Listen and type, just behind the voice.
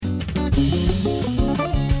We're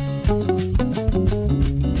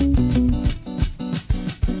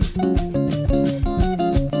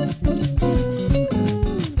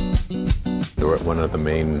at one of the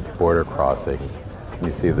main border crossings.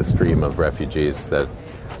 You see the stream of refugees that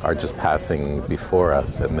are just passing before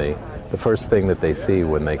us, and the first thing that they see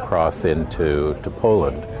when they cross into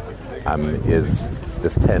Poland is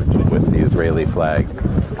this tent with the Israeli flag,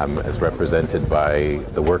 as represented by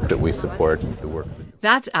the work that we support.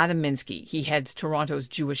 That's Adam Minsky. He heads Toronto's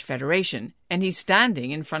Jewish Federation, and he's standing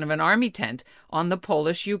in front of an army tent on the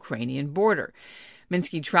Polish-Ukrainian border.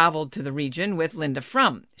 Minsky traveled to the region with Linda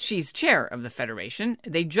Frum. She's chair of the Federation.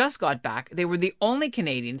 They just got back. They were the only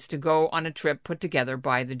Canadians to go on a trip put together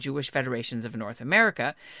by the Jewish Federations of North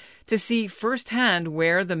America to see firsthand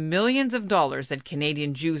where the millions of dollars that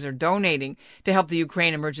Canadian Jews are donating to help the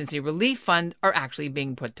Ukraine Emergency Relief Fund are actually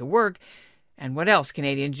being put to work, and what else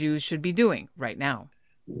Canadian Jews should be doing right now.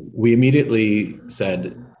 We immediately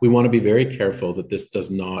said, we want to be very careful that this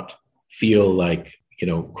does not feel like,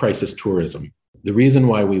 crisis tourism. The reason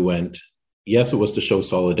why we went, yes, it was to show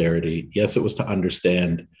solidarity. Yes, it was to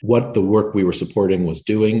understand what the work we were supporting was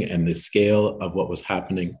doing and the scale of what was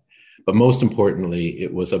happening. But most importantly,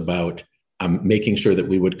 it was about making sure that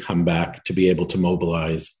we would come back to be able to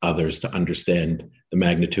mobilize others to understand the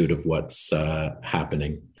magnitude of what's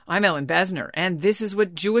happening. I'm Ellen Besner, and this is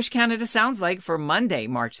what Jewish Canada sounds like for Monday,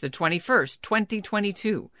 March the 21st,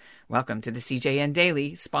 2022. Welcome to the CJN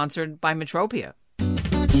Daily, sponsored by Metropia.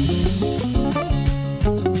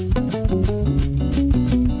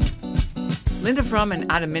 Linda Frum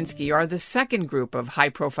and Adam Minsky are the second group of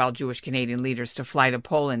high-profile Jewish Canadian leaders to fly to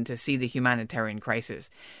Poland to see the humanitarian crisis.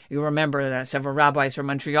 You'll remember that several rabbis from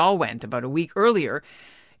Montreal went about a week earlier.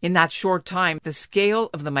 In that short time, the scale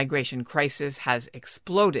of the migration crisis has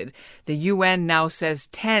exploded. The UN now says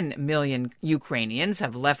 10 million Ukrainians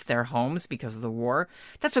have left their homes because of the war.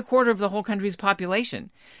 That's a quarter of the whole country's population.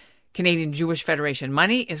 Canadian Jewish Federation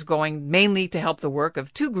money is going mainly to help the work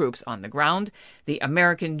of two groups on the ground, the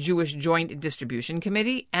American Jewish Joint Distribution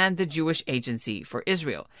Committee and the Jewish Agency for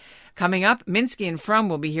Israel. Coming up, Minsky and Frum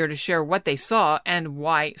will be here to share what they saw and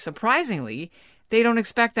why, surprisingly, they don't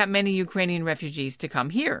expect that many Ukrainian refugees to come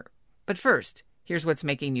here. But first, here's what's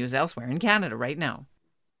making news elsewhere in Canada right now.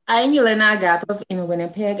 I'm Yelena Agatov in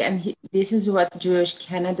Winnipeg, and this is what Jewish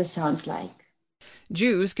Canada sounds like.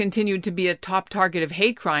 Jews continued to be a top target of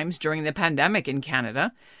hate crimes during the pandemic in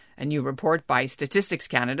Canada. A new report by Statistics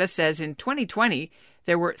Canada says in 2020,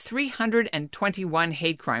 there were 321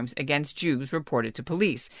 hate crimes against Jews reported to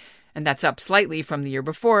police, and that's up slightly from the year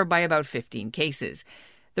before by about 15 cases.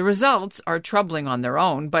 The results are troubling on their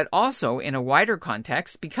own, but also in a wider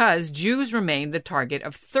context because Jews remain the target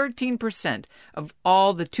of 13% of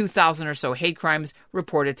all the 2,000 or so hate crimes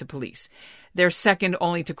reported to police. They're second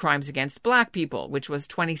only to crimes against black people, which was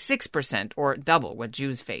 26%, or double what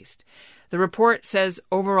Jews faced. The report says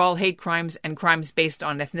overall hate crimes and crimes based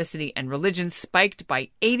on ethnicity and religion spiked by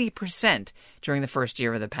 80% during the first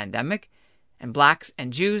year of the pandemic, and blacks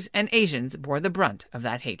and Jews and Asians bore the brunt of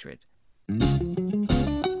that hatred.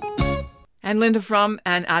 And Linda Frum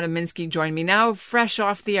and Adam Minsky join me now, fresh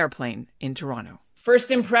off the airplane in Toronto.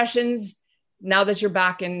 First impressions, now that you're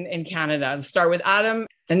back in Canada. I'll start with Adam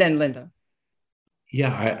and then Linda.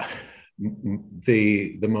 Yeah,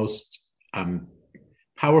 the most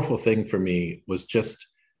powerful thing for me was just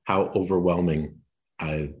how overwhelming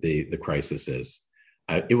the crisis is.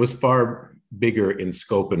 It was far bigger in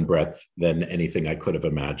scope and breadth than anything I could have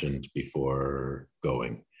imagined before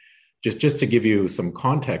going. Just to give you some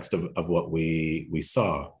context of what we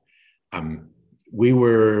saw, we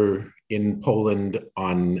were in Poland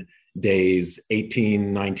on days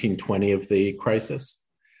 18, 19, 20 of the crisis.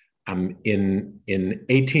 In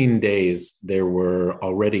 18 days, there were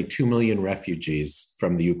already 2 million refugees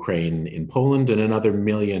from the Ukraine in Poland and another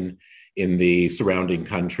million in the surrounding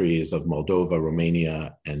countries of Moldova,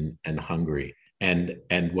 Romania, and Hungary. And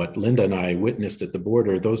what Linda and I witnessed at the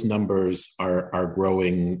border, those numbers are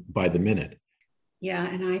growing by the minute. Yeah,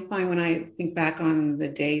 and I find when I think back on the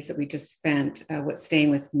days that we just spent, what's staying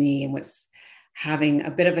with me and what's having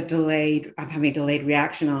a bit of a delayed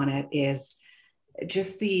reaction on it is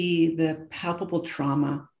just the palpable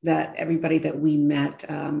trauma that everybody that we met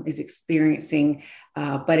is experiencing.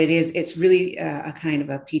 But it's really a kind of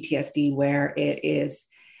a PTSD where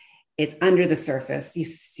it's under the surface.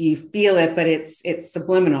 You feel it, but it's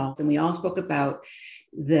subliminal. And we all spoke about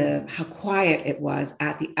how quiet it was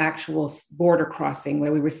at the actual border crossing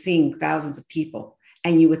where we were seeing thousands of people.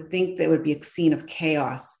 And you would think there would be a scene of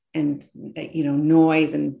chaos and,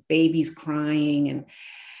 noise and babies crying. And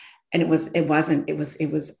it wasn't. It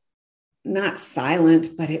was not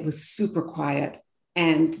silent, but it was super quiet.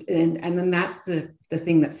 And then that's the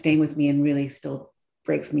thing that's staying with me and really still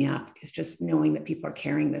breaks me up, is just knowing that people are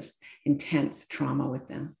carrying this intense trauma with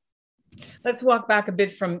them. Let's walk back a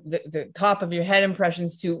bit from the top of your head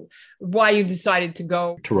impressions to why you decided to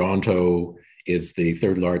go. Toronto is the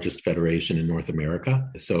third largest federation in North America.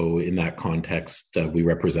 So in that context, we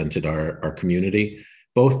represented our community,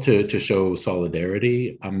 both to show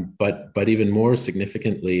solidarity, but even more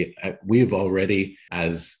significantly, we've already,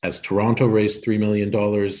 as Toronto raised $3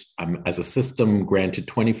 million, as a system granted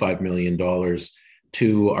 $25 million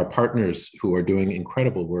to our partners who are doing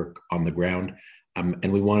incredible work on the ground.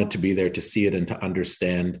 And we wanted to be there to see it and to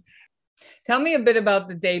understand. Tell me a bit about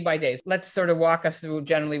the day by days. Let's sort of walk us through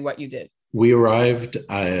generally what you did. We arrived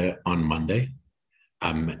on Monday,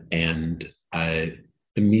 and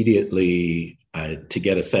immediately to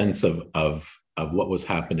get a sense of what was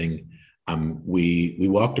happening, we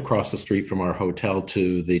walked across the street from our hotel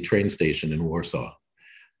to the train station in Warsaw.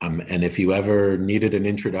 And if you ever needed an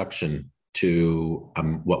introduction to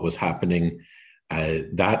what was happening,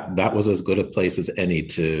 that was as good a place as any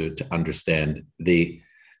to understand. The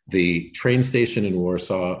train station in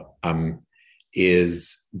Warsaw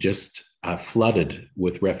is just flooded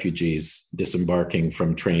with refugees disembarking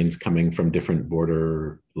from trains coming from different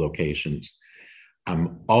border locations.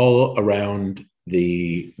 All around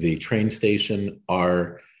the train station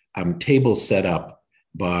are tables set up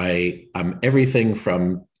by everything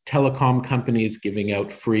from telecom companies giving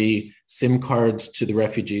out free SIM cards to the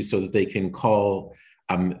refugees so that they can call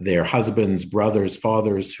their husbands, brothers,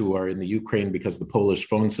 fathers who are in the Ukraine, because the Polish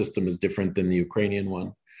phone system is different than the Ukrainian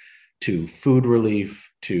one, to food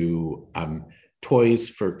relief, to toys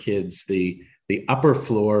for kids. The upper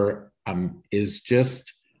floor is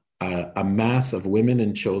just a mass of women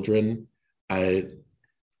and children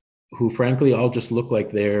who frankly all just look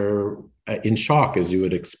like they're in shock, as you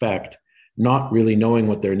would expect, not really knowing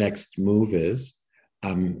what their next move is.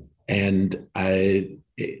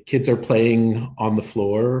 Kids are playing on the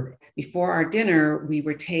floor. Before our dinner, we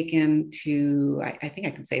were taken to, I think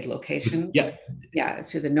I can say the location. Yeah. Yeah,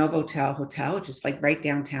 to the Novotel Hotel, which is like right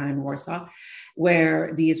downtown in Warsaw,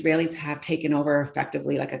 where the Israelis have taken over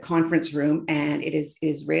effectively like a conference room, and it is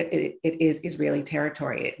Israeli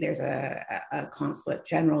territory. There's a consulate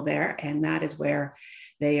general there, and that is where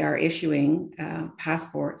they are issuing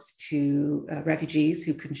passports to refugees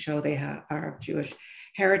who can show they are of Jewish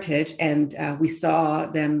heritage. And we saw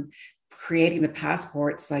them creating the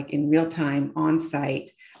passports like in real time on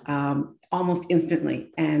site, almost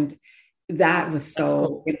instantly. And that was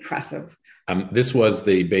so impressive. This was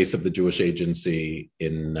the base of the Jewish agency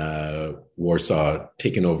in Warsaw,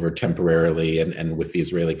 taken over temporarily and with the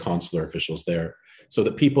Israeli consular officials there, so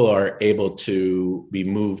that people are able to be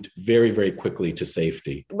moved very, very quickly to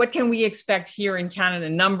safety. What can we expect here in Canada?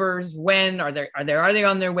 Numbers? When are they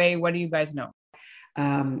on their way? What do you guys know?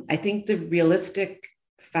 I think the realistic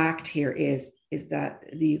fact here is that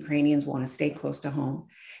the Ukrainians want to stay close to home,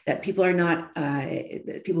 that people are not,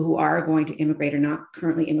 people who are going to immigrate are not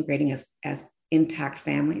currently immigrating as intact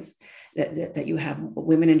families, that you have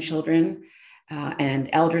women and children and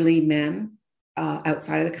elderly men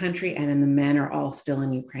outside of the country, and then the men are all still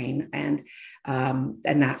in Ukraine. And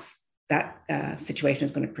that situation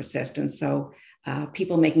is going to persist. And so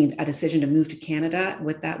people making a decision to move to Canada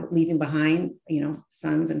with that, leaving behind,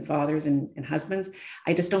 sons and fathers and husbands,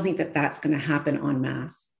 I just don't think that that's going to happen en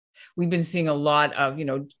masse. We've been seeing a lot of,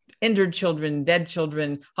 injured children, dead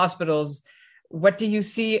children, hospitals. What do you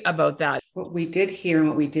see about that? What we did hear and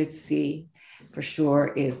what we did see for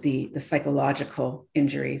sure is the psychological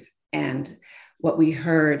injuries. And what we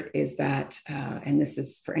heard is that, and this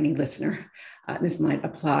is for any listener, this might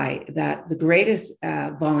apply, that the greatest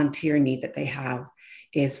volunteer need that they have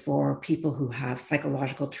is for people who have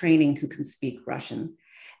psychological training who can speak Russian,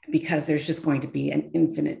 because there's just going to be an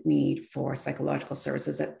infinite need for psychological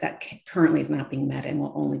services that currently is not being met and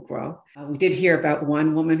will only grow. We did hear about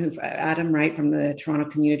one woman Adam, right, from the Toronto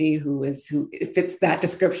community, who fits that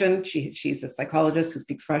description. She's a psychologist who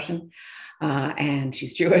speaks Russian, and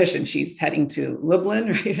she's Jewish, and she's heading to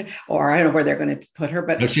Lublin, right? Or I don't know where they're going to put her,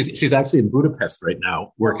 but no, she's actually in Budapest right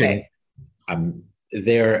now, working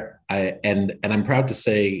there. And I'm proud to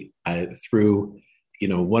say through,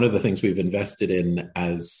 one of the things we've invested in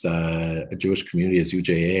as a Jewish community, as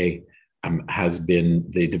UJA, has been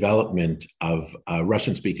the development of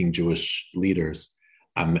Russian-speaking Jewish leaders.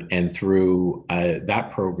 And through that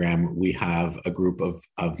program, we have a group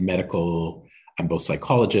of medical, both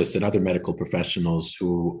psychologists and other medical professionals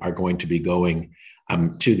who are going to be going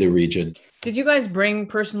to the region. Did you guys bring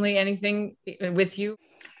personally anything with you?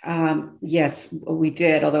 Yes, we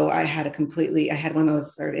did. Although I had one of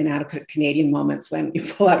those sort of inadequate Canadian moments when you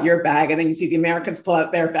pull out your bag and then you see the Americans pull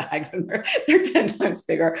out their bags and they're 10 times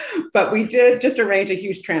bigger. But we did just arrange a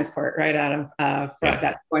huge transport, right, Adam?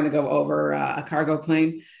 That's going to go over a cargo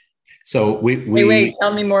plane. So wait,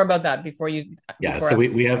 tell me more about that before you.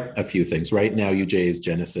 We have a few things right now. UJA's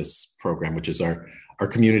Genesis program, which is our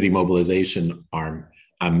community mobilization arm,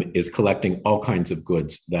 is collecting all kinds of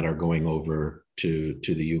goods that are going over to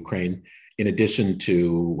the Ukraine. In addition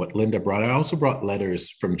to what Linda brought, I also brought letters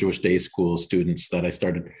from Jewish day school students that I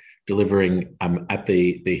started delivering at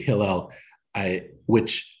the Hillel,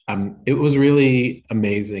 which it was really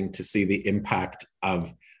amazing to see the impact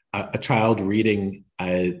of a child reading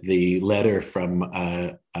the letter from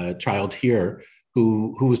a child here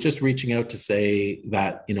who was just reaching out to say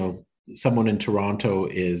that, someone in Toronto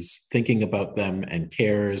is thinking about them and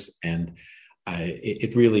cares, and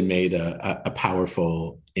it really made a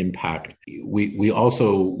powerful impact. We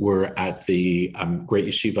also were at the Great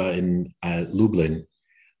Yeshiva in Lublin,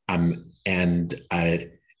 and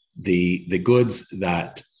the goods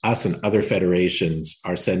that us and other federations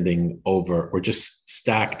are sending over were just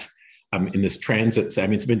stacked in this transit. I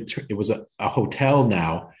mean, it was a hotel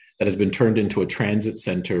now that has been turned into a transit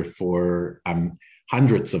center for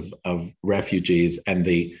hundreds of refugees, and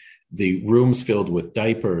the rooms filled with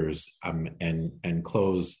diapers and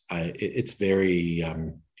clothes. It's very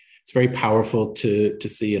powerful to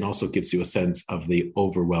see, and also gives you a sense of the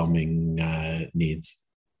overwhelming needs.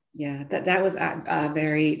 Yeah, that was a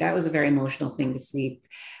very emotional thing to see,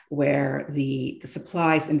 where the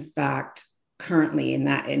supplies, in fact, currently in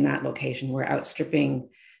that location, were outstripping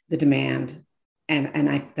the demand.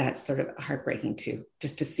 And that's sort of heartbreaking too,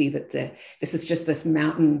 just to see that this is just this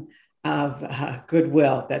mountain of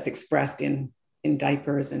goodwill that's expressed in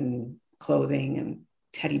diapers and clothing and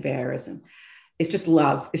teddy bears, and it's just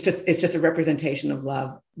love. It's just a representation of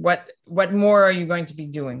love. What more are you going to be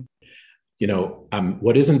doing?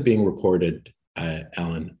 What isn't being reported,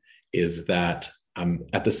 Ellen, is that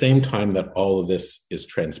at the same time that all of this is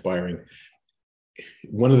transpiring,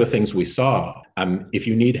 one of the things we saw, if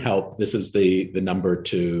you need help, this is the number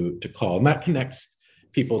to call, and that connects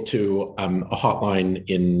people to a hotline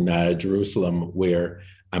in Jerusalem where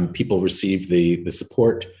people receive the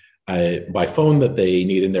support by phone that they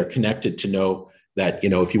need, and they're connected to know that,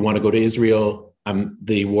 if you want to go to Israel,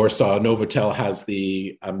 the Warsaw Novotel has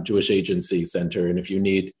the Jewish Agency Center, and if you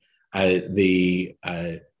need the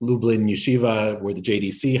Lublin Yeshiva, where the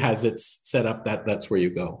JDC has its set up, that's where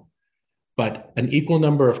you go. But an equal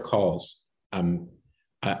number of calls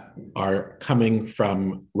are coming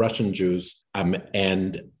from Russian Jews,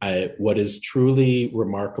 and what is truly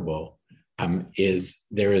remarkable is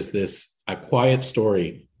there is a quiet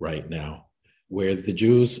story right now where the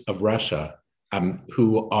Jews of Russia,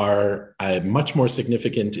 who are much more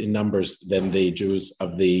significant in numbers than the Jews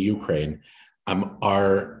of the Ukraine,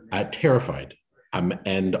 are terrified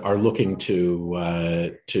and are looking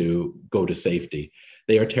to go to safety.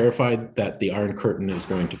 They are terrified that the Iron Curtain is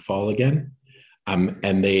going to fall again,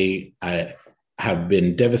 and they have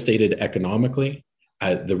been devastated economically.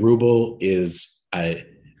 The ruble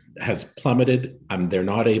has plummeted. They're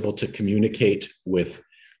not able to communicate with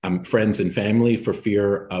friends and family for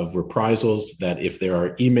fear of reprisals, that if there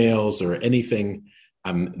are emails or anything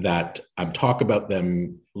that talk about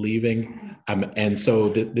them leaving. And so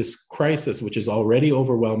this crisis, which is already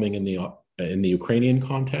overwhelming in the Ukrainian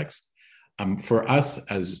context, for us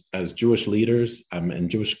as Jewish leaders and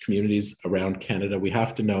Jewish communities around Canada, we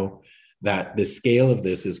have to know that the scale of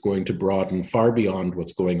this is going to broaden far beyond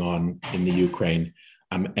what's going on in the Ukraine.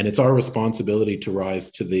 And it's our responsibility to rise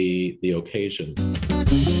to the occasion.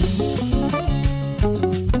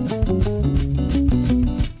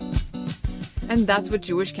 And that's what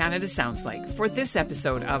Jewish Canada sounds like for this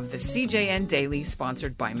episode of the CJN Daily,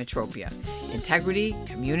 sponsored by Metropia. Integrity,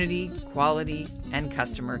 community, quality, and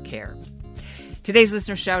customer care. Today's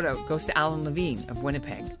listener shout-out goes to Alan Levine of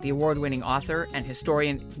Winnipeg. The award-winning author and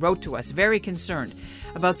historian wrote to us very concerned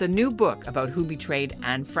about the new book about who betrayed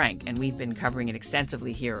Anne Frank, and we've been covering it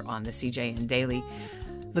extensively here on the CJN Daily.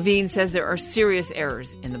 Levine says there are serious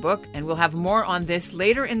errors in the book, and we'll have more on this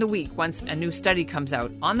later in the week once a new study comes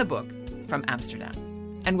out on the book from Amsterdam.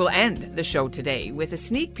 And we'll end the show today with a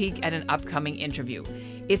sneak peek at an upcoming interview.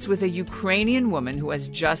 It's with a Ukrainian woman who has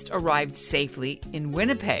just arrived safely in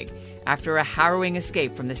Winnipeg after a harrowing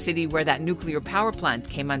escape from the city where that nuclear power plant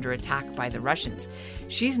came under attack by the Russians.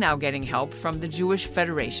 She's now getting help from the Jewish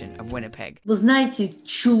Federation of Winnipeg. Вы знаете,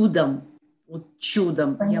 чудом.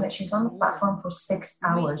 She's on the platform for 6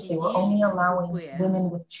 hours. They were only allowing women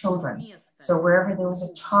with children. So wherever there was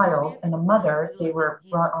a child and a mother, they were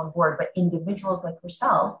brought on board. But individuals like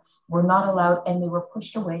herself were not allowed, and they were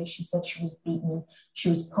pushed away. She said she was beaten. She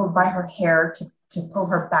was pulled by her hair to pull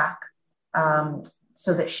her back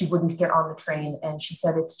so that she wouldn't get on the train. And she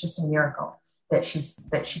said it's just a miracle that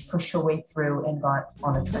she pushed her way through and got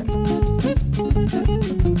on a train.